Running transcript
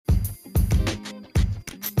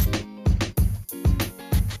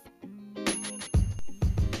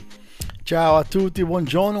Ciao a tutti,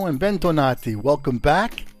 buongiorno and bentornati. Welcome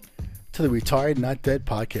back to the Retired Not Dead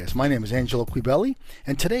podcast. My name is Angelo Quibelli,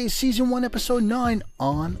 and today is Season 1, Episode 9,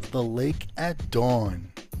 On the Lake at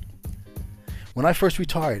Dawn. When I first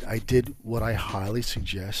retired, I did what I highly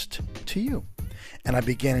suggest to you, and I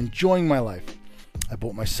began enjoying my life. I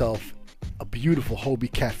bought myself a beautiful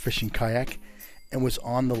Hobie cat fishing kayak and was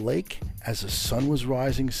on the lake as the sun was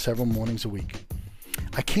rising several mornings a week.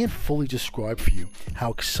 I can't fully describe for you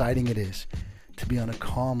how exciting it is to be on a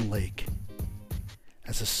calm lake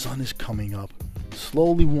as the sun is coming up,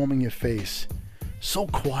 slowly warming your face, so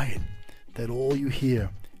quiet that all you hear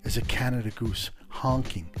is a Canada goose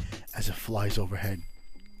honking as it flies overhead.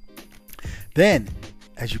 Then,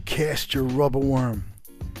 as you cast your rubber worm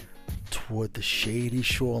toward the shady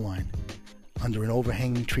shoreline under an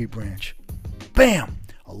overhanging tree branch, bam!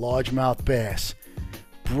 A largemouth bass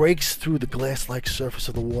breaks through the glass-like surface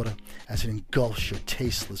of the water as it engulfs your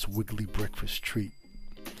tasteless, wiggly breakfast treat.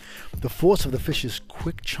 The force of the fish's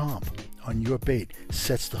quick chomp on your bait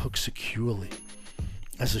sets the hook securely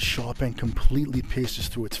as the sharp end completely pierces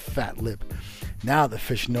through its fat lip. Now the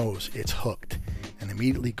fish knows it's hooked and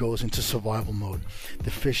immediately goes into survival mode.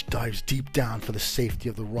 The fish dives deep down for the safety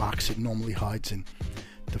of the rocks it normally hides in.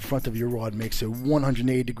 The front of your rod makes a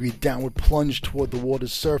 180-degree downward plunge toward the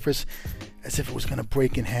water's surface as if it was going to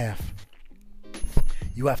break in half.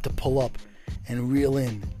 You have to pull up and reel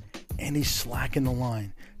in any slack in the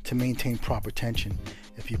line to maintain proper tension.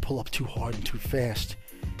 If you pull up too hard and too fast,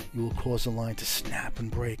 you will cause the line to snap and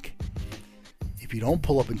break. If you don't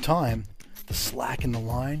pull up in time, the slack in the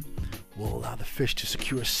line will allow the fish to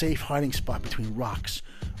secure a safe hiding spot between rocks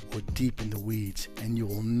or deep in the weeds, and you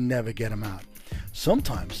will never get him out.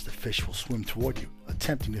 Sometimes the fish will swim toward you,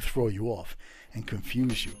 attempting to throw you off and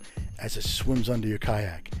confuse you as it swims under your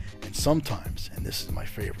kayak. And sometimes, and this is my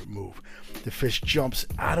favorite move, the fish jumps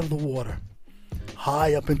out of the water,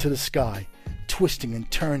 high up into the sky, twisting and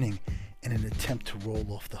turning in an attempt to roll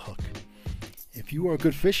off the hook. If you are a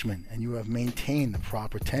good fisherman and you have maintained the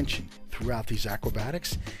proper tension throughout these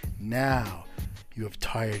acrobatics, now you have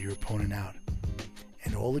tired your opponent out,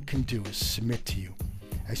 and all it can do is submit to you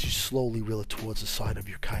as you slowly reel it towards the side of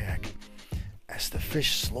your kayak. As the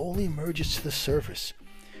fish slowly emerges to the surface,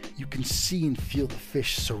 you can see and feel the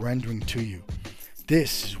fish surrendering to you.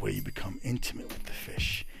 This is where you become intimate with the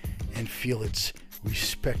fish and feel its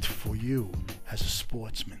respect for you as a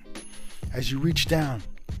sportsman. As you reach down,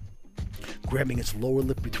 grabbing its lower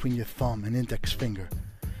lip between your thumb and index finger,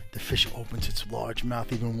 the fish opens its large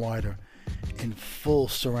mouth even wider in full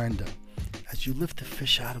surrender. As you lift the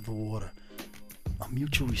fish out of the water, a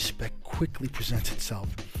mutual respect quickly presents itself,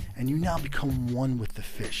 and you now become one with the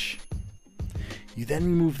fish. You then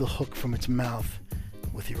remove the hook from its mouth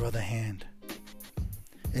with your other hand,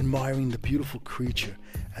 admiring the beautiful creature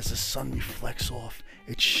as the sun reflects off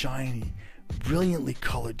its shiny, brilliantly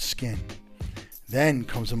colored skin. Then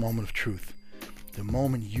comes a moment of truth, the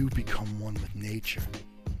moment you become one with nature.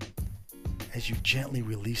 As you gently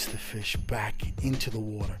release the fish back into the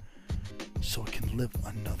water so it can live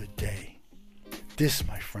another day. This,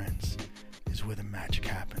 my friends, is where the magic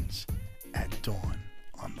happens at dawn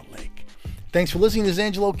on the lake. Thanks for listening. This is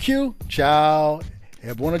Angelo Q. Ciao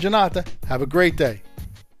e buona giornata. Have a great day.